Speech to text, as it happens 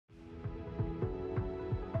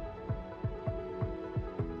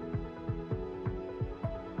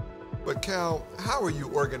But Kal, how are you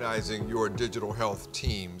organizing your digital health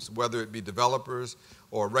teams, whether it be developers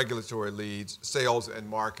or regulatory leads, sales and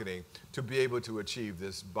marketing, to be able to achieve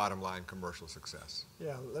this bottom line commercial success?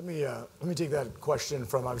 Yeah, let me take that question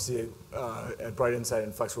from obviously at BrightInsight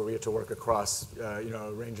and Flex, where we get to work across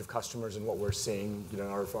a range of customers and what we're seeing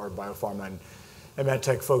our biopharma and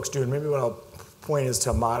medtech folks do. And maybe what I'll point is to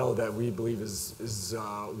a model that we believe is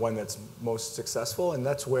one that's most successful, and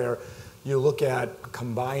that's where you look at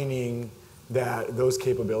combining those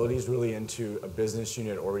capabilities really into a business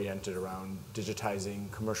unit oriented around digitizing,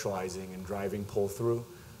 commercializing, and driving pull-through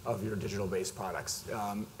of your digital-based products.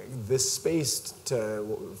 This space,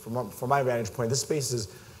 from my vantage point, this space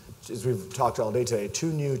is, as we've talked all day today,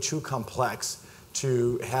 too new, too complex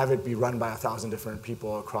to have it be run by 1,000 different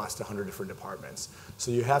people across 100 different departments.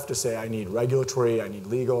 So you have to say, I need regulatory, I need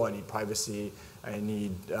legal, I need privacy, I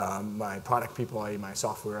need my product people, I need my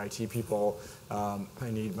software IT people, I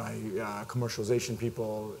need my commercialization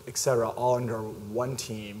people, et cetera, all under one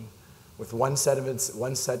team with one set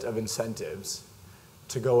of incentives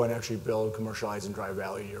to go and actually build, commercialize, and drive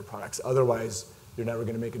value to your products. Otherwise, you're never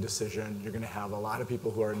going to make a decision. You're going to have a lot of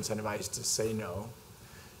people who are incentivized to say no.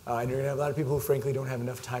 And you're going to have a lot of people who, frankly, don't have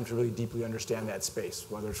enough time to really deeply understand that space,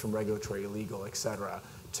 whether it's from regulatory, legal, et cetera,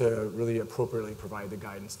 to really appropriately provide the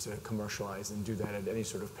guidance to commercialize and do that at any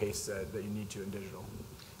sort of pace that you need to in digital.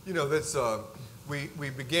 You know, that's, we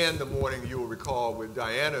began the morning, you will recall, with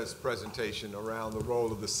Diana's presentation around the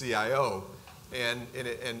role of the CIO. And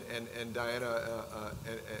Diana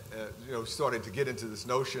started to get into this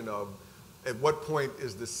notion of at what point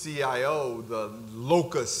is the CIO the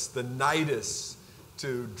locus, the nidus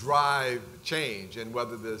to drive change, and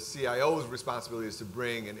whether the CIO's responsibility is to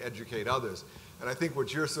bring and educate others. And I think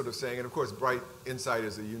what you're sort of saying, and of course BrightInsight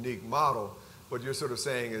is a unique model, what you're sort of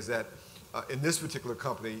saying is that in this particular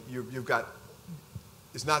company, you've got,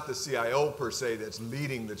 it's not the CIO per se that's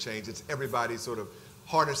leading the change, it's everybody sort of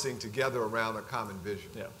harnessing together around a common vision.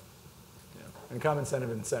 Yeah. And common set of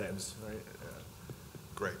incentives, right?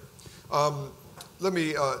 Great. Let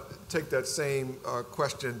me take that same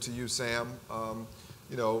question to you, Sam.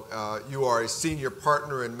 You are a senior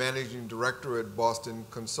partner and managing director at Boston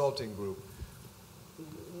Consulting Group.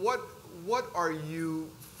 What are you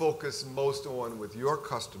focused most on with your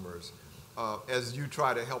customers as you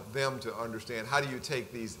try to help them to understand how do you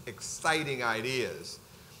take these exciting ideas,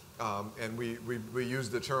 and we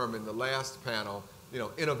used the term in the last panel,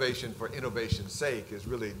 innovation for innovation's sake is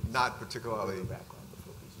really not particularly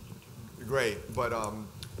great, but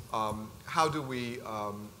how do we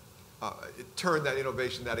turn that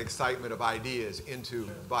innovation, that excitement of ideas into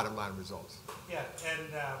bottom line results? Yeah,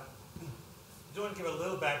 and I do want to give a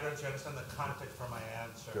little background so you understand the context for my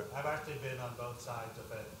answer. Sure. I've actually been on both sides of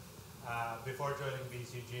it. Before joining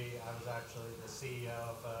BCG, I was actually the CEO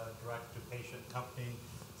of a direct-to-patient company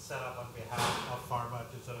set up on behalf of pharma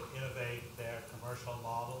to sort of innovate their commercial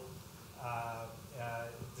model.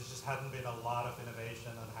 There just hadn't been a lot of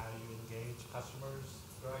innovation on how you engage customers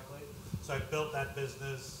directly. So I built that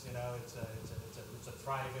business. It's a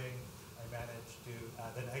thriving. I managed to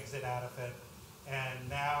then exit out of it, and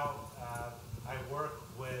now I work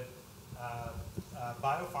with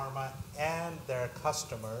biopharma and their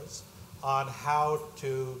customers on how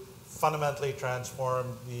to fundamentally transform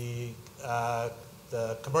the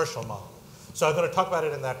commercial model. So I'm going to talk about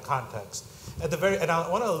it in that context. And I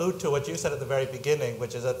want to allude to what you said at the very beginning,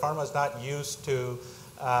 which is that pharma is not used to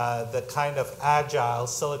the kind of agile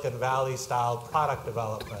Silicon Valley style product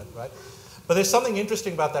development, right? But there's something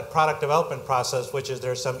interesting about that product development process, which is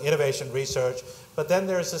there's some innovation research, but then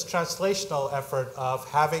there's this translational effort of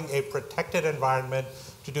having a protected environment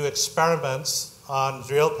to do experiments on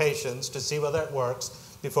real patients to see whether it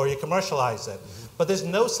works before you commercialize it. But there's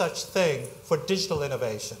no such thing for digital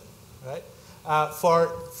innovation, right?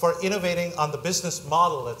 For innovating on the business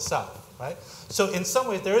model itself, right? So in some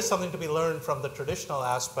ways, there is something to be learned from the traditional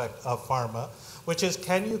aspect of pharma, which is,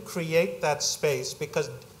 can you create that space? Because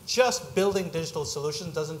just building digital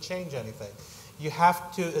solutions doesn't change anything. You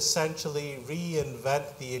have to essentially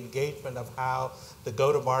reinvent the engagement of how the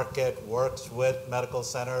go-to-market works with medical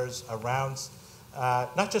centers around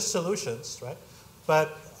not just solutions, right?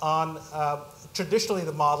 But on traditionally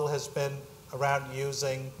the model has been around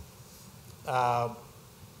using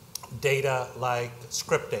data like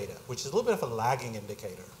script data, which is a little bit of a lagging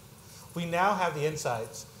indicator. We now have the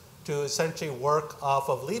insights to essentially work off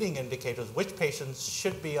of leading indicators, which patients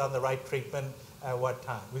should be on the right treatment at what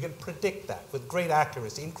time. We can predict that with great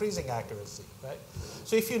accuracy, increasing accuracy, right?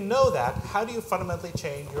 So if you know that, how do you fundamentally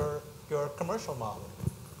change your commercial model,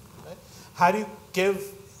 right? How do you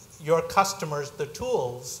give your customers the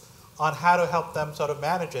tools on how to help them sort of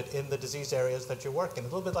manage it in the disease areas that you work in, a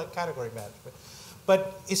little bit like category management. But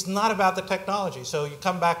it's not about the technology. So you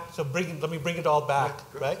come back, so let me bring it all back, yeah,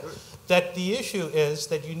 good, right? Good. That the issue is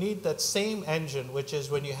that you need that same engine, which is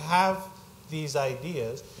when you have these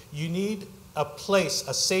ideas, you need a place,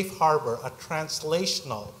 a safe harbor, a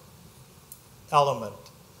translational element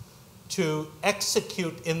to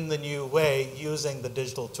execute in the new way using the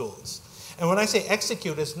digital tools. And when I say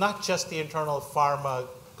execute, it's not just the internal pharma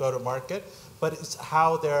go-to-market, but it's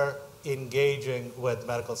how they're engaging with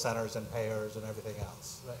medical centers and payers and everything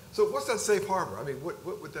else. Right? So what's that safe harbor? I mean, what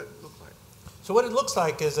would that look like? So what it looks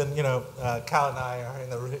like is, and Kal and I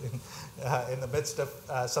are in the midst of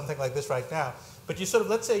something like this right now, but you sort of,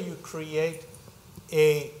 let's say you create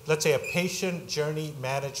let's say a patient journey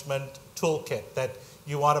management toolkit that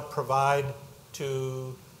you want to provide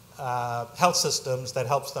to health systems that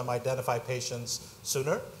helps them identify patients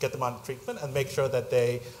sooner, get them on treatment, and make sure that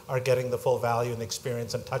they are getting the full value and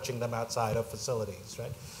experience and touching them outside of facilities,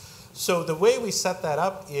 right? So the way we set that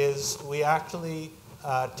up is we actually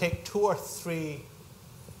take 2 or 3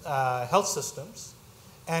 health systems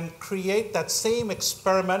and create that same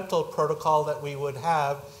experimental protocol that we would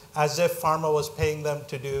have as if pharma was paying them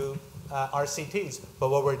to do RCTs. But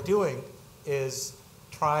what we're doing is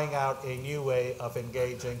trying out a new way of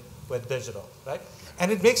engaging with digital, right?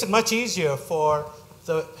 And it makes it much easier for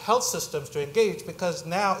the health systems to engage because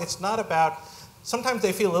now it's not about, sometimes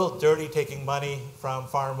they feel a little dirty taking money from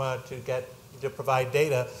pharma to provide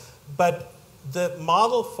data, but the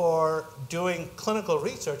model for doing clinical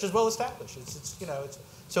research is well established.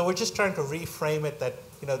 So we're just trying to reframe it that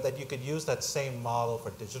that you could use that same model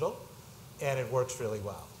for digital, and it works really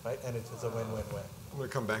well, right? And it's a win-win-win. I'm going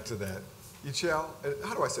to come back to that. Yechiel,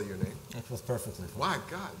 how do I say your name? It was perfectly. My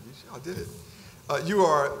God, Yechiel did it. You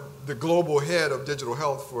are the global head of digital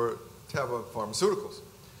health for Teva Pharmaceuticals.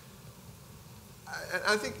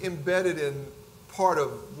 I think embedded in part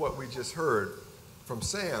of what we just heard from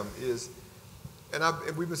Sam is, and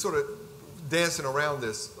we've been sort of dancing around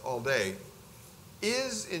this all day,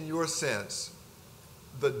 is, in your sense,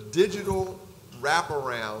 the digital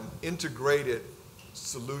wraparound integrated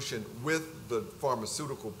solution with the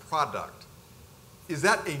pharmaceutical product, is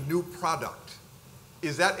that a new product?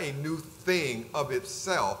 Is that a new thing of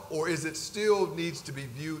itself? Or is it still needs to be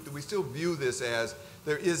viewed, do we still view this as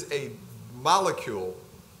there is a molecule,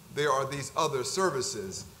 there are these other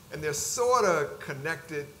services, and they're sort of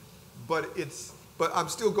connected, but I'm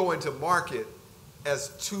still going to market as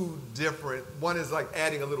 2 different, one is like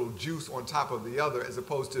adding a little juice on top of the other as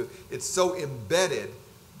opposed to it's so embedded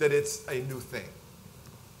that it's a new thing.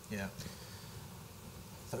 Yeah.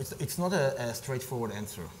 So it's not a straightforward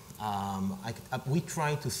answer. We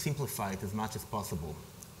try to simplify it as much as possible.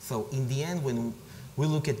 So in the end, when we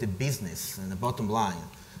look at the business and the bottom line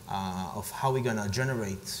of how we're going to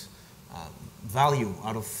generate value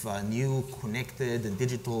out of new connected and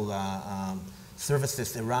digital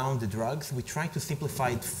services around the drugs, we try to simplify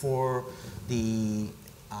it for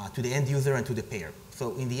to the end user and to the payer.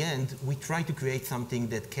 So in the end, we try to create something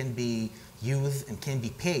that can be used and can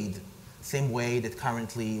be paid same way that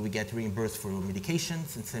currently we get reimbursed for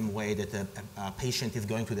medications, and same way that a patient is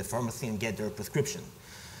going to the pharmacy and get their prescription.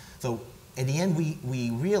 So at the end,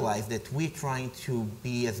 we realize that we're trying to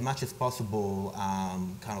be as much as possible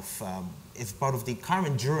as part of the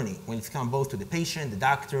current journey when it's come both to the patient, the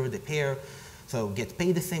doctor, the payer. So get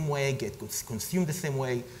paid the same way, get consumed the same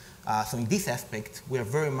way. So in this aspect, we are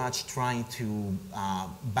very much trying to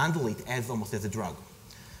bundle it as almost as a drug.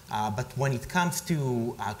 But when it comes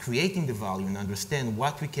to creating the value and understand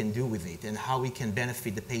what we can do with it and how we can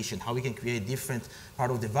benefit the patient, how we can create different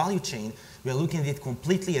part of the value chain, we are looking at it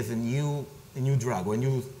completely as a new drug or a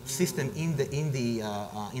new system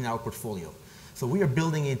in our portfolio. So we are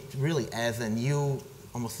building it really as a new,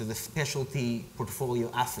 almost as a specialty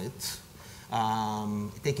portfolio asset.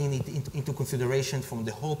 Taking it into consideration from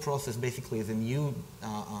the whole process basically as a new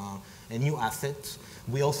asset.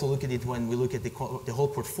 We also look at it when we look at the whole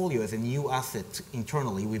portfolio as a new asset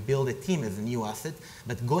internally. We build a team as a new asset,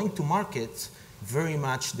 but going to market very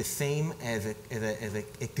much the same as an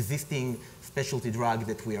existing specialty drug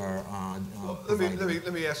that we are providing.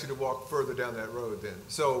 Let me ask you to walk further down that road then.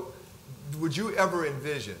 So would you ever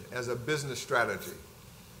envision as a business strategy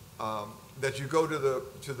that you go to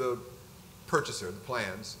the purchaser, the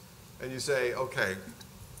plans, and you say, okay,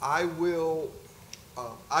 I will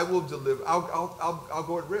deliver, I'll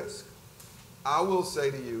go at risk. I will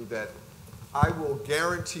say to you that I will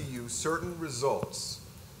guarantee you certain results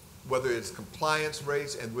whether it's compliance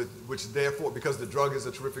rates, and which therefore, because the drug is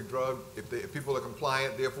a terrific drug, if people are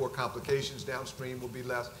compliant, therefore complications downstream will be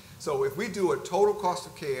less. So if we do a total cost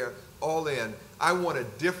of care all in, I want a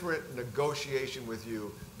different negotiation with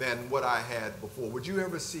you than what I had before. Would you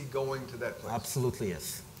ever see going to that place? Absolutely,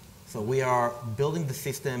 yes. So we are building the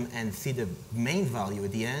system and see the main value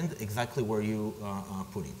at the end exactly where you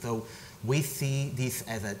put it. So we see this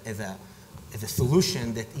as a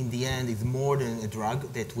solution that in the end is more than a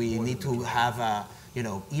drug, that we need to have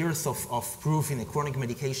years of proof in the chronic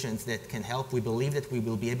medications that can help. We believe that we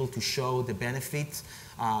will be able to show the benefits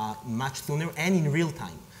much sooner and in real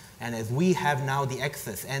time. And as we have now the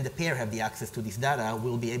access and the payer have the access to this data,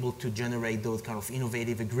 we'll be able to generate those kind of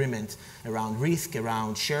innovative agreements around risk,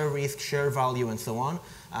 around share risk, share value, and so on.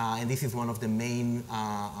 And this is one of the main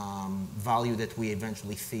value that we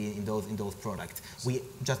eventually see in those products. We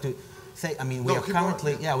just to say, I mean, this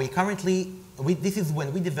is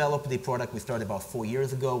when we developed the product. We started about 4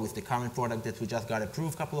 years ago with the current product that we just got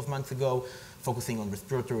approved a couple of months ago, focusing on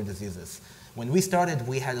respiratory diseases. When we started,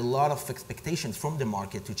 we had a lot of expectations from the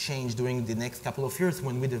market to change during the next couple of years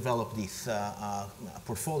when we developed this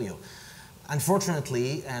portfolio.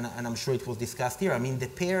 Unfortunately, and I'm sure it was discussed here, I mean, the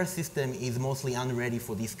payer system is mostly unready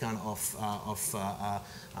for this kind of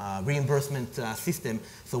reimbursement system.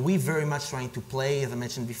 So we very much trying to play, as I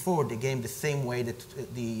mentioned before, the game the same way that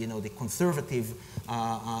the conservative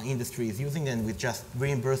industry is using, and we just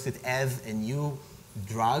reimburse it as a new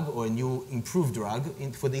drug or a new improved drug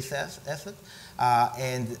for this asset.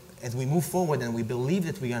 And as we move forward and we believe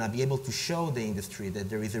that we're going to be able to show the industry that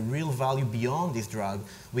there is a real value beyond this drug,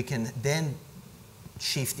 we can then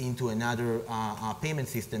shift into another payment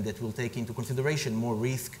system that will take into consideration more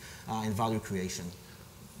risk and value creation.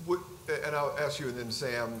 And I'll ask you and then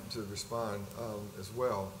Sam to respond as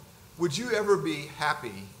well. Would you ever be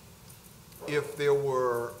happy if there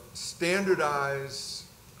were standardized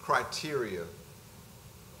criteria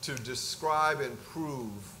to describe and prove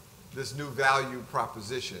this new value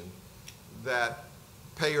proposition that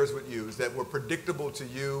payers would use, that were predictable to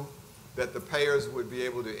you, that the payers would be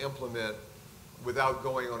able to implement without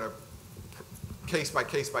going on a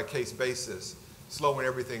case-by-case-by-case basis, slowing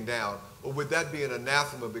everything down? Or would that be an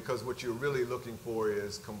anathema because what you're really looking for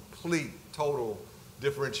is complete, total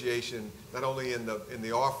differentiation, not only in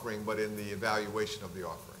the offering, but in the evaluation of the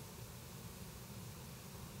offering?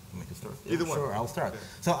 Want me to start? Either one. Sure, I'll start. Okay.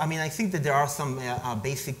 So, I mean, I think that there are some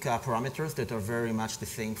basic parameters that are very much the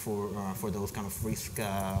same for those kind of risk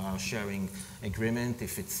sharing agreement.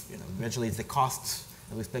 If it's, eventually it's the cost,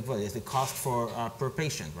 it's the cost for per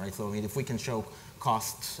patient, right? So, I mean, if we can show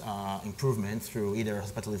cost improvement through either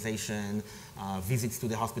hospitalization, visits to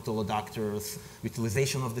the hospital or doctors,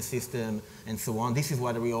 utilization of the system, and so on, this is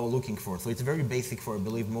what we're all looking for. So it's very basic for, I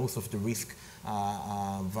believe, most of the risk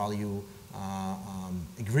value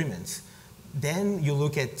agreements. Then you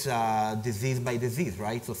look at disease by disease,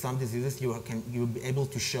 right? So some diseases you'll be able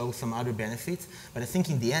to show some other benefits, but I think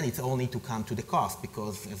in the end it's all need to come to the cost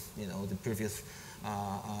because, as the previous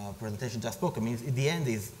presentation just spoke. I mean, in the end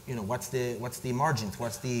is what's the margins,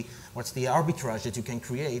 what's the arbitrage that you can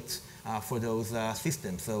create for those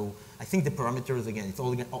systems. So I think the parameters, again, it's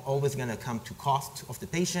always going to come to cost of the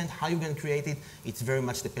patient. How you're going to create it, it very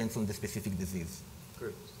much depends on the specific disease.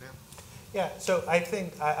 Good. Sam? Yeah, so I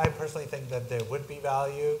personally think that there would be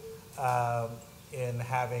value in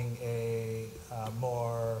having a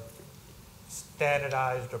more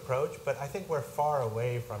standardized approach, but I think we're far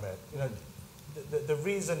away from it. The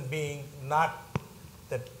reason being not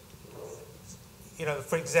that,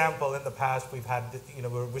 for example, in the past we've had,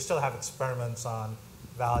 we still have experiments on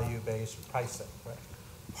value-based pricing, right?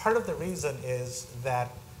 Part of the reason is that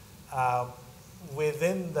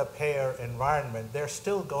within the payer environment, they're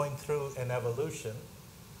still going through an evolution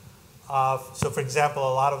of, so for example,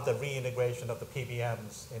 a lot of the reintegration of the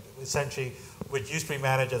PBMs, essentially, which used to be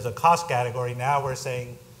managed as a cost category, now we're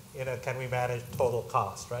saying, can we manage total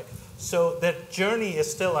cost, right? So that journey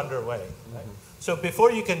is still underway, right? So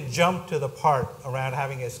before you can jump to the part around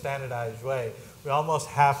having a standardized way, we almost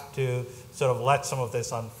have to sort of let some of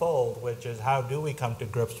this unfold, which is how do we come to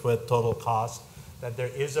grips with total cost, that there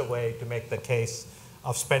is a way to make the case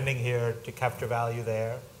of spending here to capture value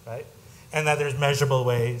there, right? And that there's measurable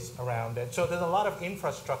ways around it. So there's a lot of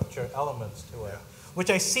infrastructure elements to it, which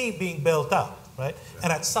I see being built up, right?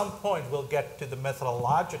 And at some point we'll get to the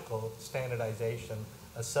methodological standardization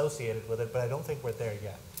associated with it, but I don't think we're there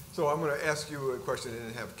yet. So I'm going to ask you a question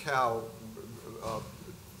and have Kal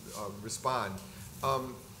respond.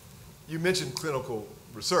 You mentioned clinical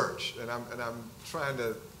research, and I'm trying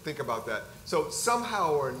to think about that. So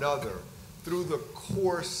somehow or another, through the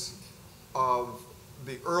course of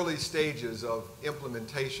the early stages of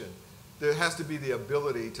implementation, there has to be the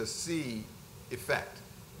ability to see effect,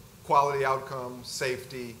 quality outcomes,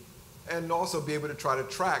 safety, and also be able to try to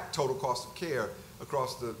track total cost of care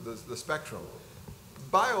across the spectrum.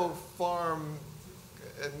 Biopharm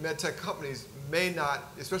and medtech companies may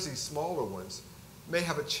not, especially smaller ones, may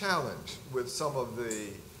have a challenge with some of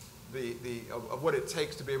of what it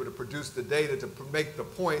takes to be able to produce the data to make the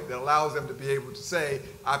point that allows them to be able to say,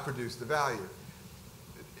 I produce the value.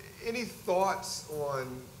 Any thoughts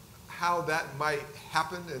on how that might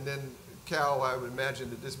happen? And then, Kal, I would imagine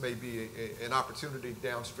that this may be an opportunity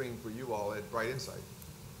downstream for you all at BrightInsight.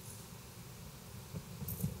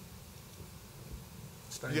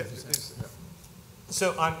 Yeah.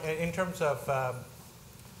 So in terms of,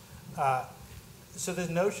 so this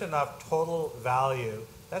notion of total value,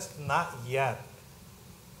 that's not yet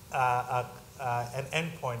an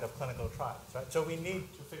endpoint of clinical trials, right? So we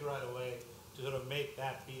need to figure out a way to sort of make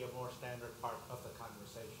that be a more standard part of the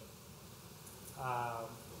conversation.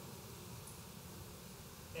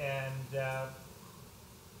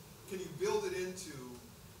 Can you build it into,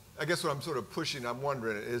 I guess what I'm sort of pushing, I'm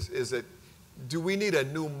wondering, is that do we need a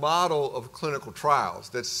new model of clinical trials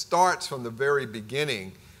that starts from the very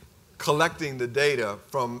beginning, collecting the data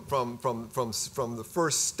from the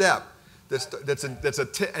first step that's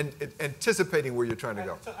anticipating where you're trying to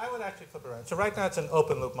go? So I would actually flip it around. So right now it's an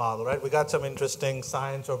open loop model, right? We got some interesting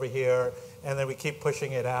science over here, and then we keep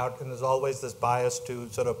pushing it out, and there's always this bias to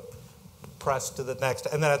sort of press to the next.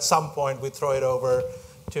 And then at some point we throw it over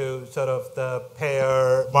to sort of the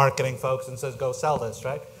payer marketing folks and says, go sell this,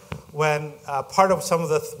 right? When part of some of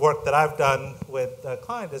the work that I've done with the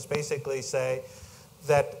client is basically say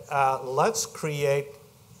that let's create,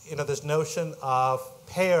 this notion of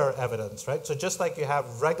payer evidence, right? So just like you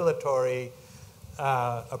have regulatory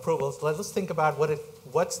approvals, let's think about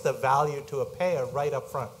what's the value to a payer right up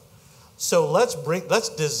front. So let's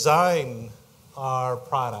design our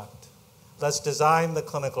product. Let's design the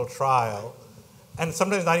clinical trial, and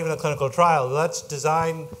sometimes not even a clinical trial. Let's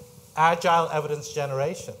design agile evidence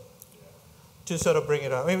generation to sort of bring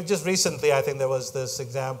it up. I mean, just recently, I think there was this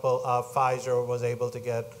example of Pfizer was able to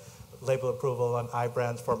get label approval on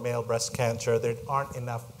Ibrance for male breast cancer. There aren't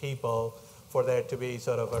enough people for there to be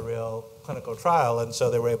sort of a real clinical trial, and so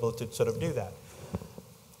they were able to sort of do that.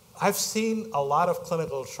 I've seen a lot of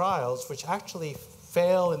clinical trials which actually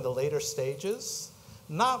fail in the later stages,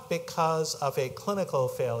 not because of a clinical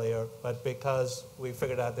failure, but because we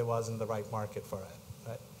figured out there wasn't the right market for it,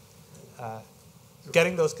 right?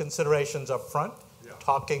 Getting those considerations up front,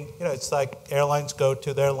 talking, it's like airlines go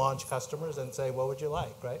to their launch customers and say, what would you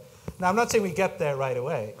like, right? Now, I'm not saying we get there right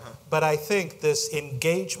away, but I think this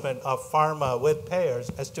engagement of pharma with payers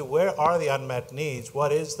as to where are the unmet needs,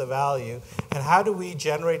 what is the value, and how do we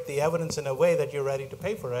generate the evidence in a way that you're ready to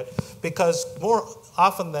pay for it? Because more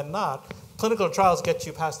often than not, clinical trials get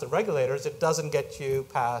you past the regulators, it doesn't get you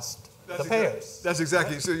past the payers. That's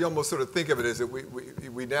exactly, so you almost sort of think of it as that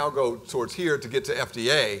we now go towards here to get to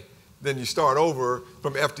FDA, then you start over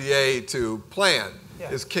from FDA to plan.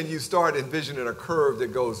 Yeah. Can you start envisioning a curve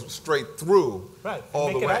that goes straight through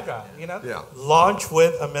all the way? Make it agile, Launch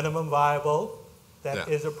with a minimum viable that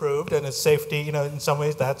is approved and is safety, in some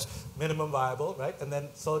ways that's minimum viable, right? And then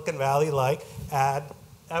Silicon Valley-like add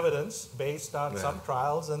evidence based on some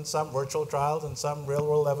trials and some virtual trials and some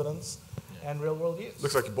real-world evidence and real-world use.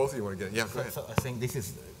 Looks like both of you want to get it. Yeah, go ahead. So I think this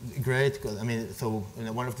is great.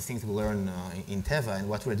 One of the things we learn in Teva and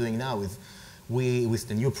what we're doing now is with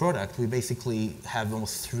the new product, we basically have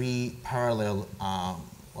almost 3 parallel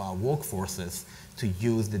workforces to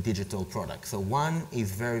use the digital product. So one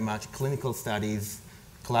is very much clinical studies,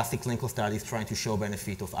 classic clinical studies trying to show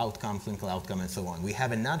benefit of outcome, clinical outcome, and so on. We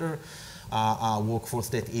have another workforce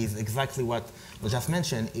that is exactly what was just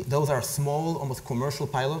mentioned. Those are small, almost commercial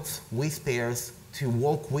pilots with payers to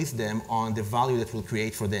work with them on the value that we'll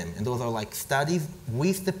create for them. And those are like studies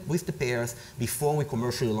with the payers before we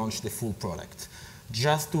commercially launch the full product,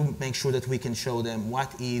 just to make sure that we can show them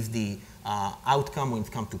what is the outcome when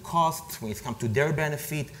it comes to costs, when it comes to their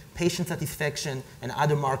benefit, patient satisfaction, and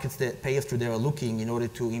other markets that payers today are looking in order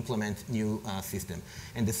to implement new system.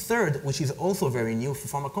 And the third, which is also very new for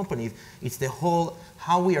pharma companies, it's the whole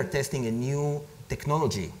how we are testing a new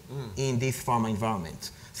technology in this pharma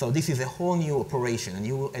environment. So this is a whole new operation,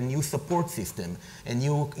 a new support system, a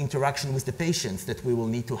new interaction with the patients that we will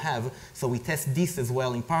need to have. So we test this as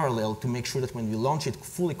well in parallel to make sure that when we launch it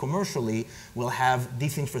fully commercially, we'll have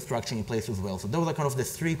this infrastructure in place as well. So those are kind of the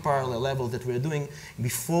 3 parallel levels that we're doing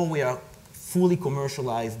before we are fully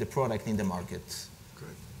commercialize the product in the market.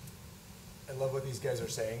 Great. I love what these guys are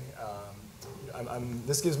saying.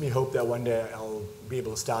 this gives me hope that one day I'll be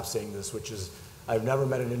able to stop saying this, which is I've never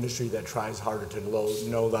met an industry that tries harder to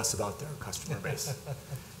know less about their customer base.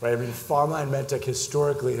 Right? I mean, pharma and medtech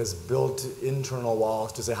historically has built internal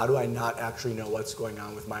walls to say, how do I not actually know what's going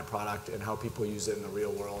on with my product and how people use it in the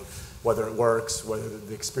real world, whether it works, whether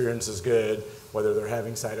the experience is good, whether they're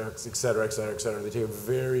having side effects, et cetera, et cetera, et cetera. They take a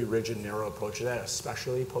very rigid, narrow approach to that,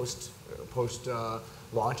 especially post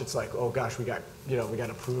launch. It's like, oh gosh, we got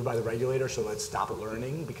approved by the regulator, so let's stop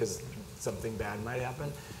learning because something bad might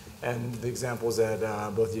happen. And the examples that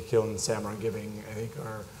both Yechiel and Sam are giving, I think,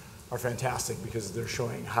 are fantastic because they're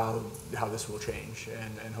showing how this will change,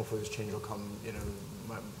 and hopefully this change will come,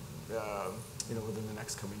 within the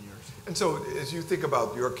next coming years. And so, as you think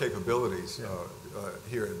about your capabilities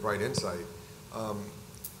here at BrightInsight,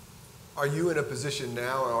 are you in a position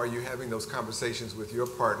now, or are you having those conversations with your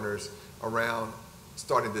partners around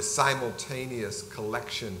starting this simultaneous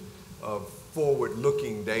collection of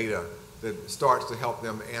forward-looking data that starts to help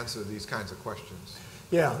them answer these kinds of questions?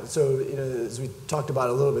 Yeah, so as we talked about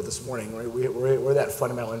a little bit this morning, right, we're that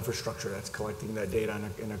fundamental infrastructure that's collecting that data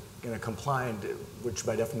in a compliant, which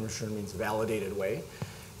by definition means validated way.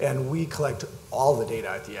 And we collect all the data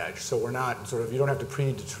at the edge. So we're not you don't have to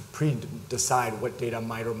pre-decide what data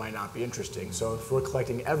might or might not be interesting. So if we're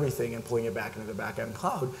collecting everything and pulling it back into the back-end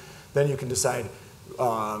cloud, then you can decide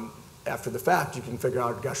after the fact, you can figure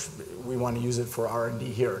out, gosh, we want to use it for R&D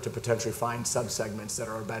here to potentially find subsegments that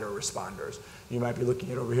are better responders. You might be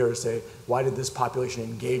looking at over here to say, why did this population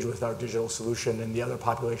engage with our digital solution and the other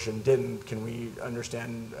population didn't? Can we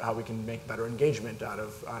understand how we can make better engagement out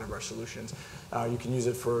of our solutions? You can use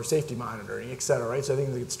it for safety monitoring, et cetera, right? So I think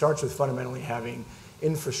it starts with fundamentally having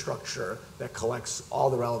infrastructure that collects all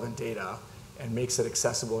the relevant data and makes it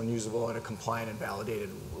accessible and usable in a compliant and validated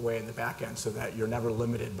way in the back end so that you're never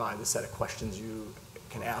limited by the set of questions you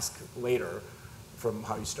can ask later from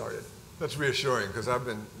how you started. That's reassuring because I've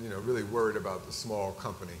been really worried about the small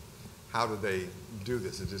company. How do they do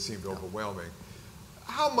this? It just seemed overwhelming.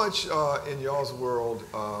 How much in y'all's world,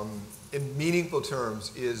 in meaningful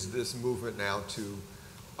terms, is this movement now to,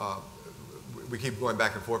 we keep going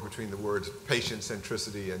back and forth between the words patient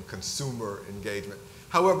centricity and consumer engagement.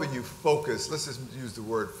 However you focus, let's just use the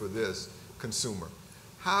word for this, consumer.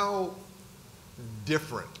 How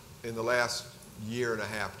different in the last year and a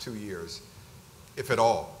half, 2 years, if at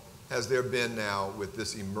all, has there been now with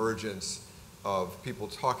this emergence of people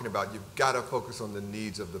talking about you've got to focus on the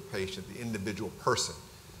needs of the patient, the individual person?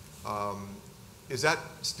 Is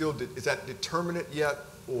that determinate yet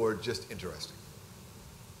or just interesting?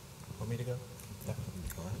 Want me to go? Yeah.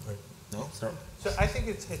 Go ahead. No? Start. So I think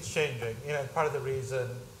it's changing. Part of the reason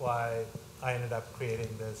why I ended up creating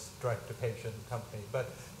this direct-to-patient company. But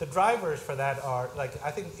the drivers for that are,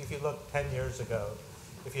 I think if you look 10 years ago,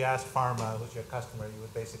 if you asked pharma, who's your customer, you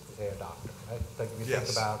would basically say a doctor, right? Like if you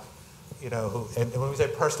think about, and when we say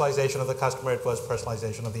personalization of the customer, it was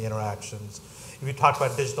personalization of the interactions. If you talk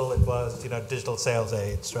about digital, it was, digital sales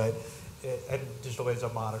aids, right? And digital ways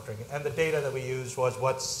of monitoring. And the data that we used was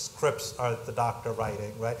what scripts are the doctor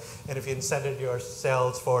writing, right? And if you incented your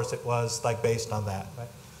sales force, it was based on that, right?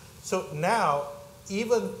 So now,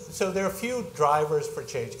 so there are a few drivers for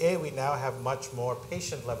change. We now have much more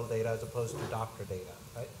patient level data as opposed to doctor data,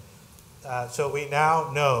 right? So we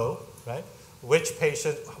now know, right, which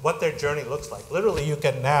patient, what their journey looks like. Literally, you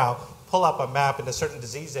can now pull up a map in a certain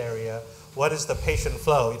disease area. What is the patient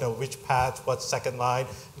flow? Which paths, what's second line,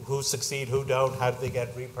 who succeed, who don't, how do they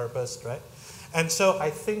get repurposed, right? And so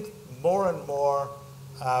I think more and more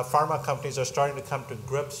pharma companies are starting to come to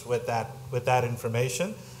grips with that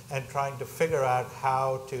information and trying to figure out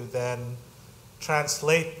how to then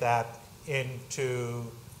translate that into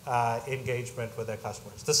engagement with their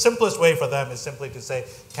customers. The simplest way for them is simply to say,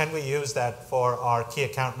 can we use that for our key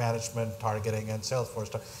account management targeting and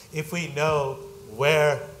Salesforce? If we know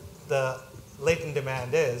where the latent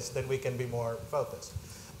demand is, then we can be more focused.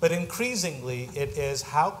 But increasingly, it is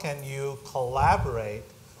how can you collaborate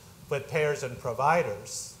with payers and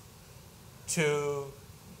providers to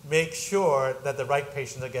make sure that the right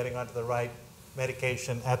patients are getting onto the right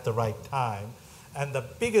medication at the right time. And the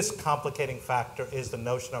biggest complicating factor is the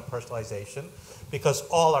notion of personalization, because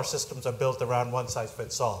all our systems are built around one size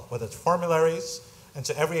fits all, whether it's formularies, and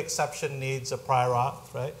so every exception needs a prior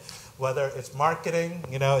auth, right? Whether it's marketing,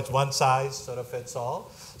 it's one size sort of fits all.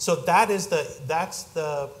 So that's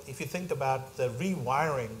the, if you think about the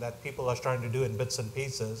rewiring that people are starting to do in bits and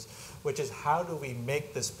pieces, which is how do we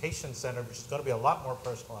make this patient-centered, which is going to be a lot more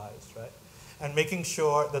personalized, right? And making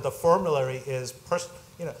sure that the formulary is,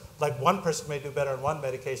 one person may do better on one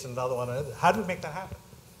medication than the other one on another. How do we make that happen?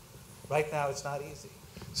 Right now, it's not easy.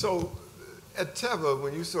 So At Teva,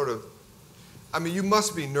 when you sort of, I mean, you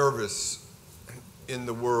must be nervous in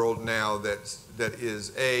the world now that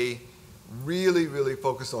is really, really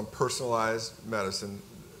focused on personalized medicine.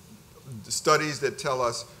 Studies that tell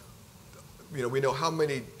us, you know, we know how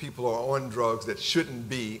many people are on drugs that shouldn't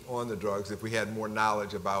be on the drugs if we had more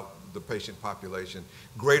knowledge about the patient population,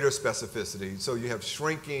 greater specificity. So you have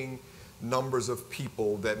shrinking numbers of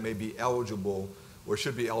people that may be eligible or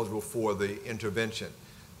should be eligible for the intervention,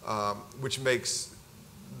 which makes,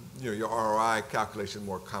 you know, your ROI calculation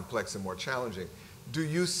more complex and more challenging. Do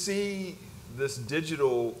you see this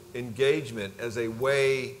digital engagement as a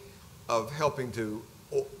way of helping to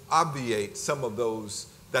obviate some of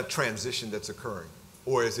that transition that's occurring,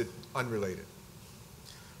 or is it unrelated?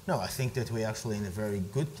 No, I think that we're actually in a very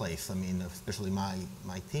good place. I mean, especially my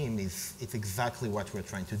team, it's exactly what we're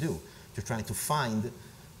trying to do. We're trying to find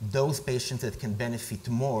those patients that can benefit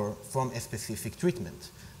more from a specific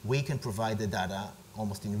treatment. We can provide the data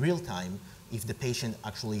almost in real time if the patient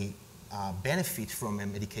actually benefits from a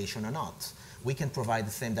medication or not. We can provide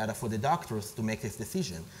the same data for the doctors to make this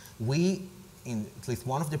decision. We, in at least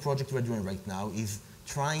one of the projects we're doing right now, is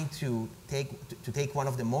trying to take one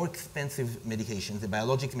of the more expensive medications, the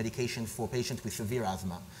biologic medication for patients with severe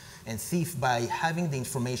asthma, and see if by having the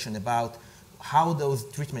information about how those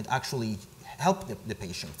treatments actually help the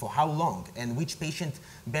patient, for how long, and which patient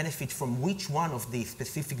benefit from which one of the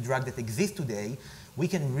specific drugs that exist today, we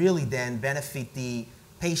can really then benefit the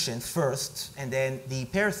patients first and then the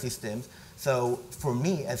payer systems. So for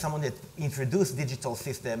me, as someone that introduced digital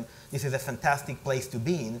system, this is a fantastic place to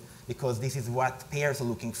be in, because this is what payers are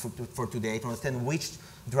looking for today, to understand which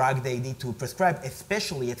drug they need to prescribe,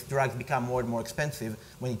 especially as drugs become more and more expensive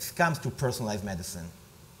when it comes to personalized medicine.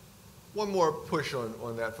 One more push on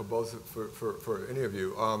that for any of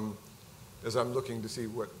you, as I'm looking to see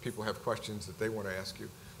what people have questions that they want to ask you.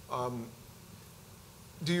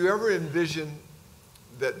 Do you ever envision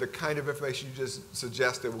that the kind of information you just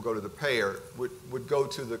suggested will go to the payer would go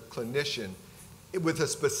to the clinician with a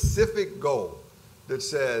specific goal that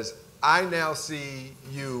says, I now see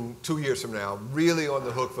you 2 years from now really on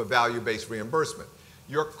the hook for value-based reimbursement.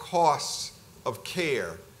 Your costs of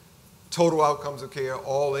care, total outcomes of care,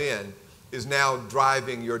 all in, is now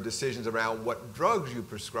driving your decisions around what drugs you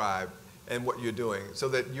prescribe and what you're doing, so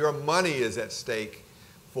that your money is at stake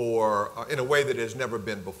in a way that has never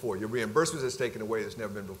been before. Your reimbursement is at stake in a way that's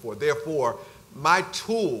never been before. Therefore, my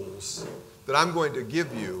tools that I'm going to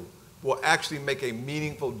give you will actually make a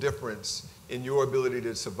meaningful difference in your ability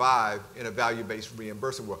to survive in a value-based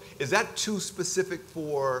reimbursement world. Is that too specific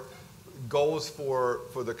for goals for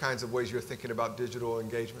the kinds of ways you're thinking about digital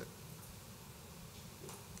engagement?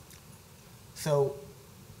 So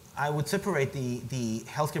I would separate the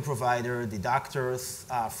healthcare provider, the doctors,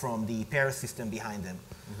 from the payer system behind them.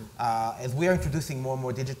 Mm-hmm. As we are introducing more and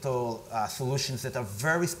more digital solutions that are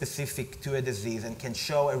very specific to a disease and can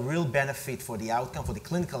show a real benefit for the outcome, for the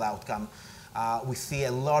clinical outcome, we see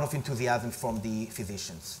a lot of enthusiasm from the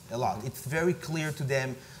physicians, a lot. It's very clear to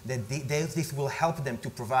them that this will help them to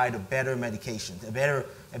provide a better medication, a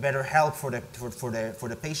better help for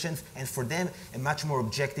the patients, and for them a much more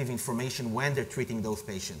objective information when they're treating those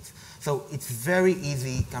patients. So it's very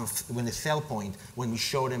easy, kind of, when the sell point, when we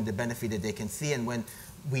show them the benefit that they can see, and when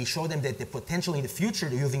we show them that the potential in the future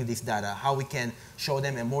using this data, how we can show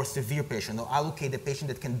them a more severe patient or allocate a patient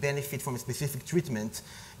that can benefit from a specific treatment.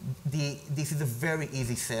 This is a very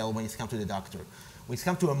easy sell when it comes to the doctor. When it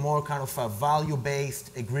comes to a more kind of a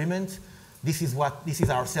value-based agreement, this is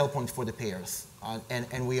our sell point for the payers,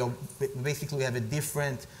 and we basically have a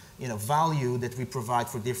different, value that we provide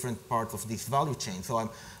for different parts of this value chain. So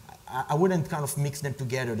I wouldn't kind of mix them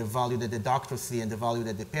together, the value that the doctors see and the value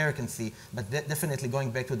that the payer can see, but definitely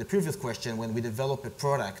going back to the previous question, when we develop a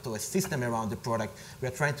product or a system around the product, we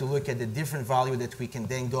are trying to look at the different value that we can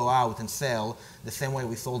then go out and sell the same way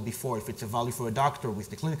we sold before. If it's a value for a doctor with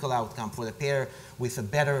the clinical outcome, for the payer with a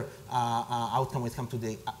better outcome when it comes to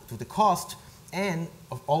the cost, and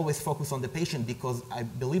always focus on the patient, because I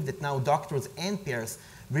believe that now doctors and payers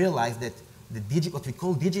realize that what we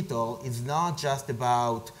call digital is not just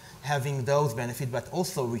about having those benefits, but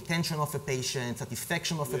also retention of a patient,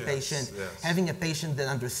 satisfaction of a patient, having a patient that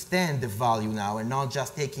understands the value now and not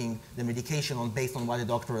just taking the medication based on what the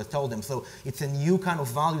doctor has told them. So it's a new kind of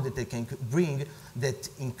value that they can bring that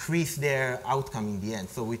increase their outcome in the end.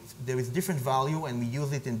 So there is different value, and we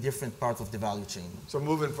use it in different parts of the value chain. So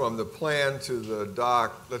moving from the plan to the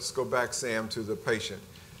doc, let's go back, Sam, to the patient.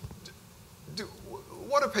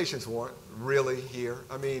 What do patients want really here?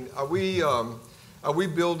 I mean, are we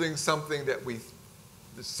building something that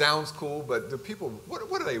sounds cool, but do people,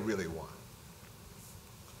 what do they really want?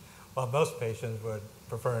 Well, most patients would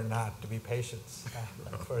prefer not to be patients,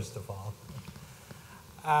 first of all.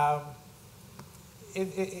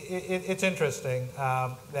 It's interesting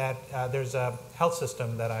that there's a health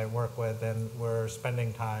system that I work with, and we're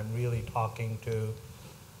spending time really talking to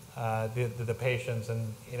the patients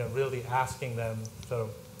and really asking them sort of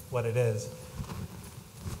what it is.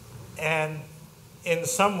 And in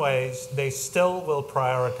some ways, they still will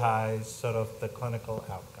prioritize sort of the clinical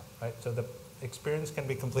outcome, right? So the experience can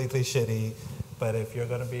be completely shitty, but if you're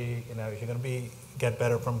going to be, if you're going to get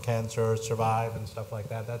better from cancer, survive and stuff like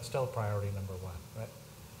that, that's still priority number one, right?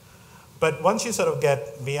 But once you sort of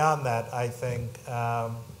get beyond that, I think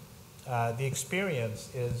the experience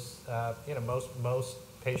is, most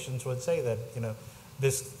patients would say that,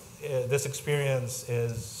 this experience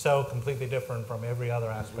is so completely different from every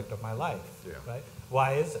other aspect of my life, right?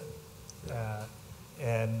 Why is it?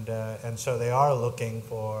 And so they are looking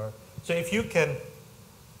for, so if you can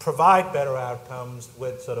provide better outcomes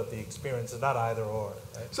with sort of the experience, it's not either or,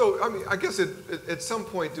 right? So, I mean, I guess at some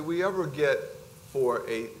point, do we ever get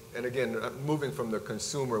and again, moving from the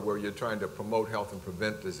consumer where you're trying to promote health and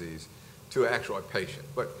prevent disease to actual patient,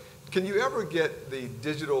 but can you ever get the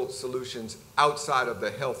digital solutions outside of the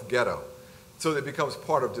health ghetto so that it becomes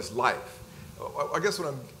part of just life? I guess what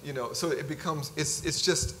I'm, so it becomes, it's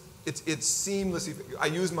seamlessly, I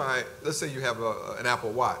use let's say you have an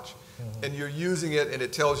Apple Watch, and you're using it and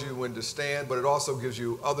it tells you when to stand, but it also gives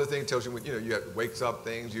you other things, tells you when, you have, wakes up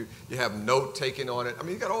things, you have note taking on it. I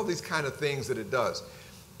mean, you got all these kind of things that it does.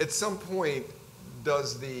 At some point,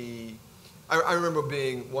 I remember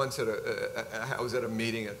being once I was at a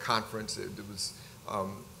meeting, a conference, it was,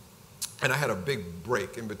 and I had a big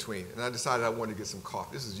break in between, and I decided I wanted to get some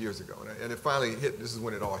coffee. This is years ago, and it finally hit, this is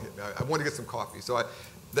when it all hit me. I wanted to get some coffee, so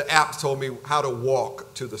the app told me how to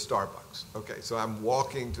walk to the Starbucks. Okay, so I'm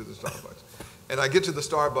walking to the Starbucks. And I get to the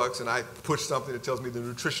Starbucks, and I push something that tells me the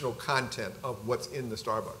nutritional content of what's in the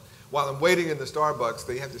Starbucks. While I'm waiting in the Starbucks,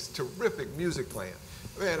 they have this terrific music playing.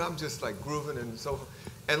 Man, I'm just like grooving and so forth.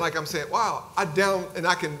 And like I'm saying, wow, I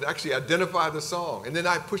can actually identify the song. And then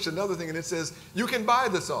I push another thing and it says, you can buy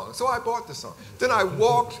the song. So I bought the song. Then I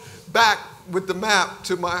walked back with the map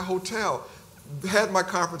to my hotel, had my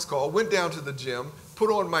conference call, went down to the gym, put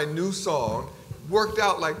on my new song, worked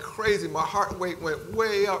out like crazy. My heart rate went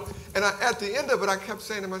way up. And at the end of it, I kept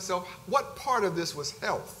saying to myself, what part of this was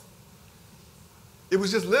health? It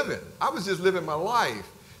was just living. I was just living my life.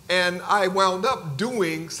 And I wound up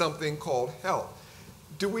doing something called health.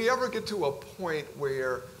 Do we ever get to a point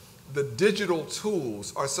where the digital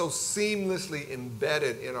tools are so seamlessly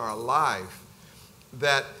embedded in our life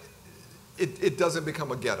that it doesn't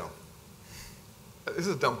become a ghetto? This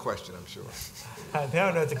is a dumb question, I'm sure. No,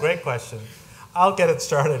 it's a great question. I'll get it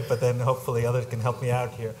started, but then hopefully others can help me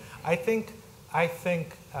out here. I think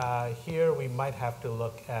here we might have to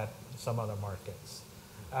look at some other markets.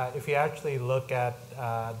 If you actually look at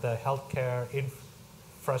the healthcare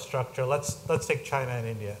infrastructure, let's take China and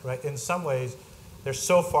India, right? In some ways, they're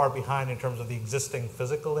so far behind in terms of the existing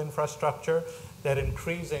physical infrastructure that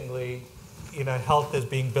increasingly, health is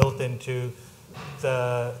being built into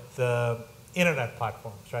the internet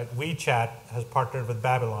platforms, right? WeChat has partnered with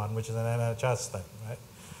Babylon, which is an NHS thing,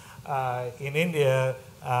 right? In India,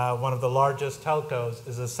 one of the largest telcos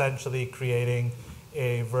is essentially creating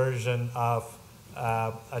a version of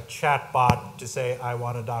a chat bot to say, I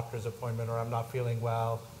want a doctor's appointment, or I'm not feeling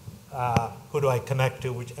well, who do I connect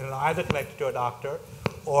to? And it'll either connect to a doctor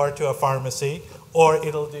or to a pharmacy, or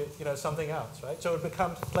it'll do something else, right? So it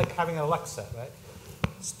becomes like having an Alexa, right?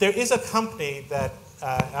 There is a company that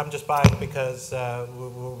I'm just buying because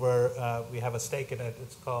we have a stake in it.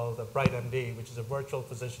 It's called BrightMD, which is a virtual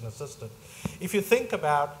physician assistant. If you think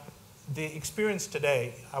about the experience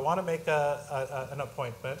today, I want to make an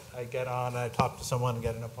appointment. I get on, I talk to someone and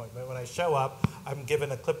get an appointment. When I show up, I'm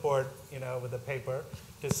given a clipboard, with a paper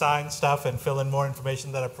to sign stuff and fill in more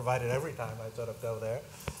information that I provided every time I sort of go there.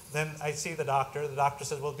 Then I see the doctor. The doctor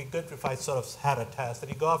says, well, it'd be good if I sort of had a test.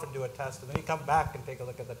 And you go off and do a test, and then you come back and take a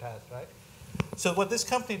look at the test, right? So what this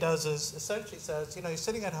company does is essentially says, you're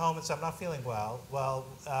sitting at home and says, I'm not feeling well. Well,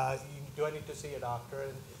 do I need to see a doctor?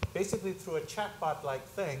 And basically through a chatbot-like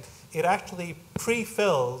thing, it actually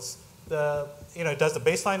pre-fills it does the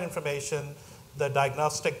baseline information, the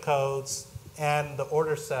diagnostic codes, and the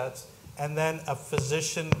order sets, and then a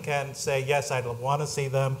physician can say, yes, I'd want to see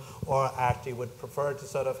them, or actually would prefer to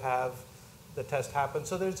sort of have the test happen.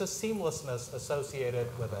 So there's a seamlessness associated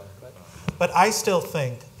with it. Right? But I still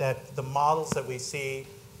think that the models that we see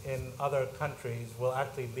in other countries will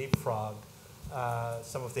actually leapfrog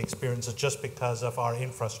some of the experiences just because of our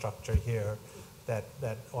infrastructure here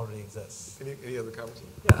that already exists. Any other comments?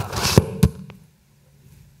 Yeah.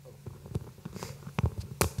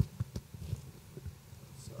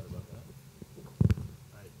 Sorry about that.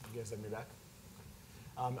 All right, you guys have me back?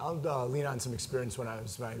 I'll lean on some experience when I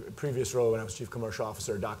was my previous role when I was Chief Commercial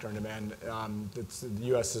Officer at Doctor on Demand. It's the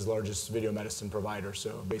U.S.'s largest video medicine provider.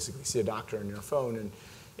 So basically, see a doctor on your phone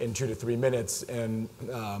in 2 to 3 minutes. And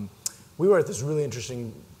we were at this really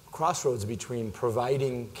interesting crossroads between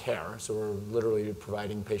providing care, so we're literally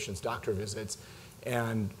providing patients doctor visits,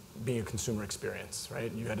 and being a consumer experience,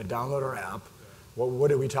 right? You had to download our app. What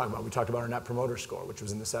did we talk about? We talked about our Net Promoter Score, which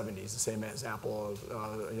was in the 70s, the same as Apple,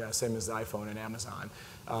 same as the iPhone and Amazon.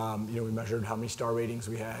 We measured how many star ratings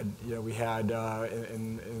we had. We had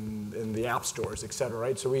in the app stores, et cetera,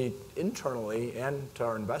 right? So we internally and to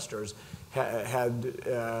our investors had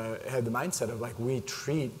the mindset of like we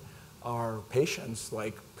treat our patients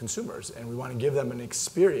like consumers, and we want to give them an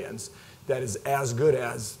experience that is as good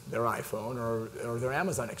as their iPhone or their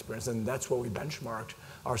Amazon experience, and that's what we benchmarked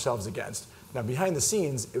ourselves against. Now, behind the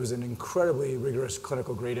scenes, it was an incredibly rigorous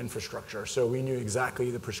clinical grade infrastructure. So we knew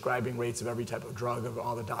exactly the prescribing rates of every type of drug of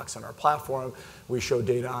all the docs on our platform. We showed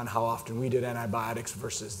data on how often we did antibiotics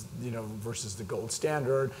versus the gold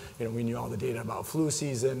standard. We knew all the data about flu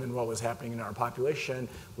season and what was happening in our population.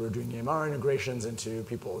 We were doing EMR integrations into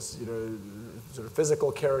people's sort of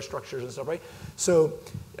physical care structures and stuff, right? So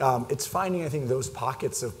it's finding, I think, those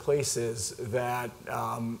pockets of places that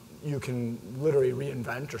you can literally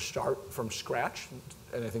reinvent or start from scratch.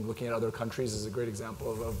 And I think looking at other countries is a great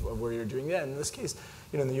example of where you're doing that. In this case,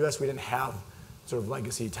 in the US, we didn't have sort of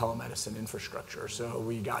legacy telemedicine infrastructure. So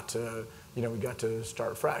we got to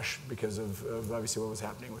start fresh because of obviously what was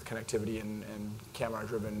happening with connectivity and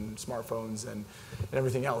camera-driven smartphones and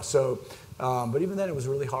everything else. So, but even then it was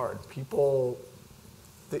really hard. People,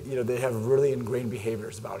 they have really ingrained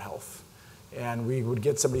behaviors about health. And we would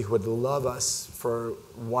get somebody who would love us for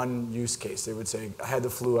one use case. They would say, I had the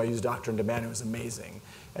flu, I used Doctor on Demand, it was amazing.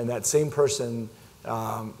 And that same person,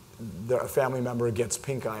 a family member gets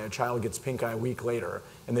pink eye, a child gets pink eye a week later,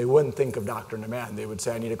 and they wouldn't think of Doctor on Demand. They would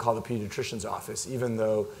say, I need to call the pediatrician's office, even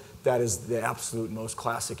though that is the absolute most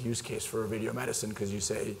classic use case for video medicine, because you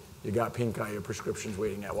say, you got pink eye, your prescription's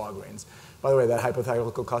waiting at Walgreens. By the way, that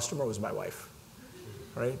hypothetical customer was my wife.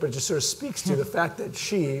 Right? But it just sort of speaks to the fact that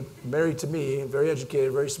she, married to me, very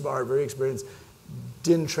educated, very smart, very experienced,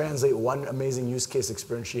 didn't translate one amazing use case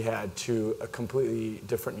experience she had to a completely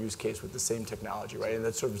different use case with the same technology, right? And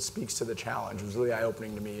that sort of speaks to the challenge. It was really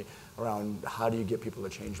eye-opening to me around how do you get people to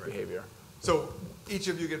change behavior. So each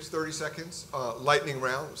of you gets 30 seconds, lightning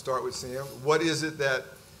round. We'll start with Sam. What is it that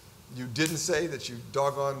you didn't say that you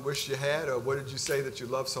doggone wish you had, or what did you say that you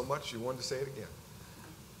love so much you wanted to say it again?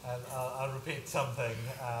 And I'll repeat something,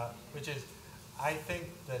 which is, I think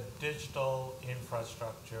the digital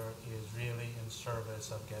infrastructure is really in service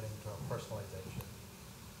of getting to a personalization.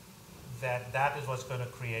 That is what's going to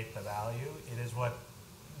create the value. It is what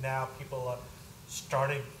now people are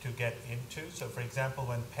starting to get into. So for example,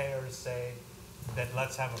 when payers say that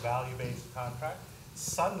let's have a value-based contract,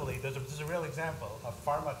 suddenly, there's a real example. A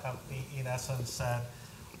pharma company, in essence, said,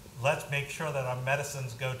 let's make sure that our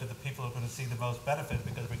medicines go to the people who are going to see the most benefit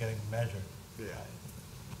because we're getting measured. Yeah.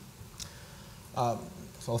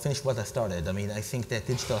 So I'll finish what I started. I mean, I think that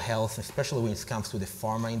digital health, especially when it comes to the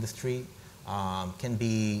pharma industry, can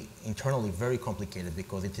be internally very complicated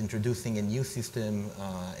because it's introducing a new system,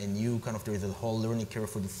 there is a whole learning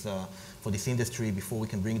curve for this industry before we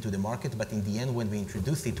can bring it to the market. But in the end, when we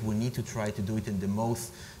introduce it, we need to try to do it in the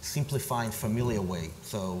most simplified, familiar way.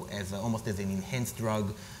 So almost as an enhanced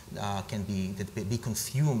drug can be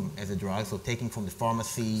consumed as a drug. So taking from the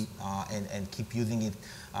pharmacy and keep using it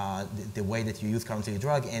the way that you use currently a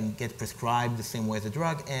drug, and get prescribed the same way as a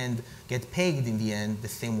drug, and get paid in the end the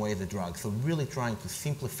same way as a drug. So really trying to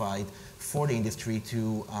simplify it for the industry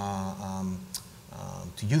to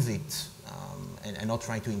use it and not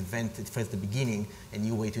trying to invent it first at the beginning, a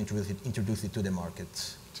new way to introduce it to the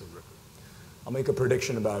market. Terrific. I'll make a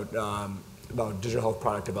prediction about digital health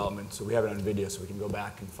product development. So we have it on video, so we can go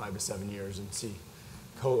back in 5 to 7 years and see.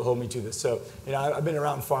 Hold me to this. So, I've been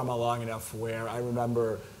around pharma long enough where I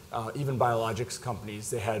remember even biologics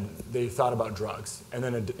companies, they thought about drugs, and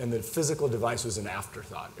the physical device was an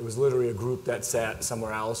afterthought. It was literally a group that sat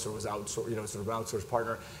somewhere else or was sort of outsourced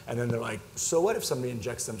partner, and then they're like, so what if somebody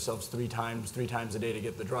injects themselves three times a day to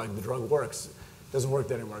get the drug? The drug works. It doesn't work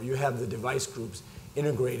that anymore. You have the device groups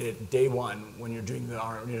integrated day one when you're doing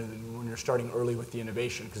when you're starting early with the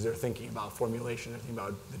innovation, because they're thinking about formulation, they're thinking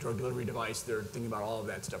about the drug delivery device, they're thinking about all of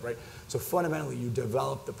that stuff, right? So fundamentally, you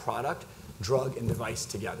develop the product, drug, and device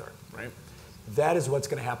together, right? That is what's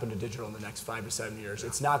going to happen to digital in the next 5 to 7 years.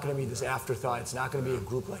 It's not going to be this afterthought. It's not going to be a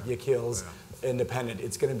group like Yechiel's independent.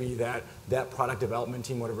 It's going to be that product development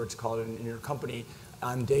team, whatever it's called in your company.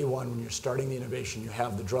 On day one, when you're starting the innovation, you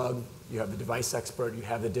have the drug, you have the device expert, you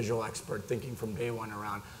have the digital expert thinking from day one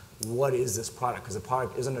around what is this product? Because the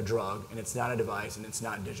product isn't a drug, and it's not a device, and it's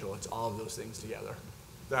not digital. It's all of those things together.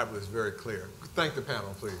 That was very clear. Thank the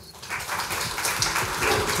panel, please.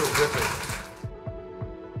 Terrific.